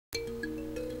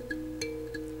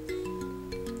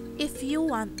If you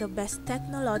want the best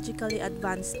technologically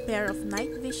advanced pair of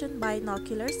night vision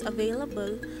binoculars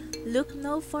available, look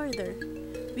no further.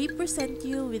 We present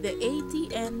you with the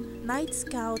ATN Night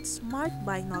Scout Smart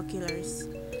Binoculars.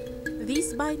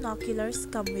 These binoculars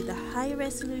come with a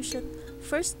high-resolution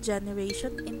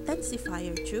first-generation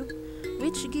intensifier tube,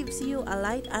 which gives you a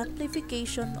light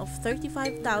amplification of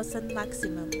 35,000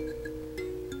 maximum.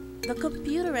 The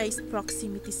computerized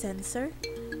proximity sensor,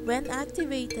 when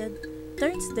activated,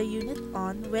 turns the unit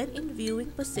on when in viewing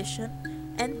position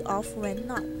and off when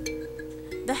not.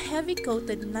 The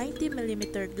heavy-coated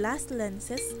 90mm glass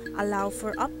lenses allow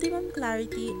for optimum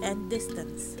clarity and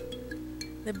distance.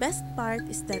 The best part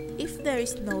is that if there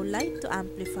is no light to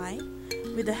amplify,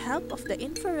 with the help of the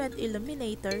infrared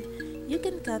illuminator, you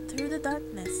can cut through the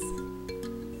darkness.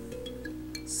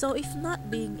 So if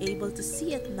not being able to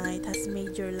see at night has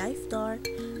made your life dark,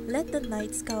 let the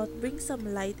Night Scout bring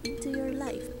some light into your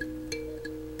life.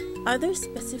 Other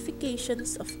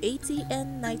specifications of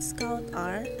ATN Night Scout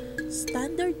are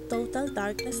standard total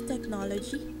darkness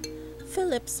technology,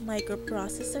 Philips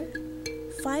microprocessor,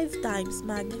 5 times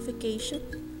magnification,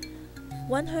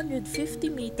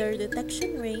 150-meter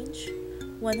detection range,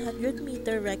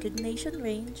 100-meter recognition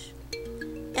range,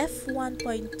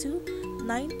 f1.2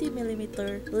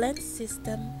 90mm lens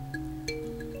system,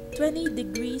 20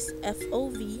 degrees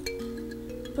FOV,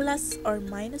 plus or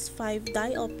minus 5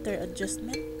 diopter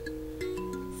adjustment,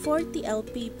 40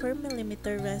 LP per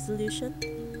millimeter resolution,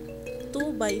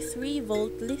 2x3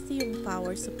 volt lithium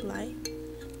power supply,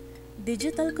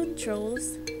 digital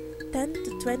controls, 10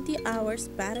 to 20 hours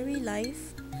battery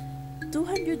life,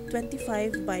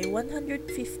 225 by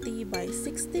 150 by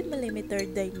 60 millimeter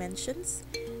dimensions,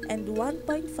 and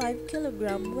 1.5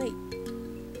 kilogram weight.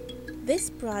 This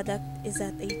product is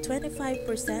at a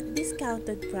 25%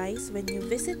 discounted price when you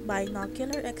visit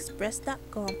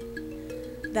binocularexpress.com.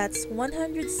 That's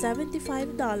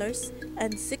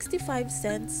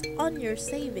 $175.65 on your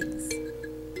savings.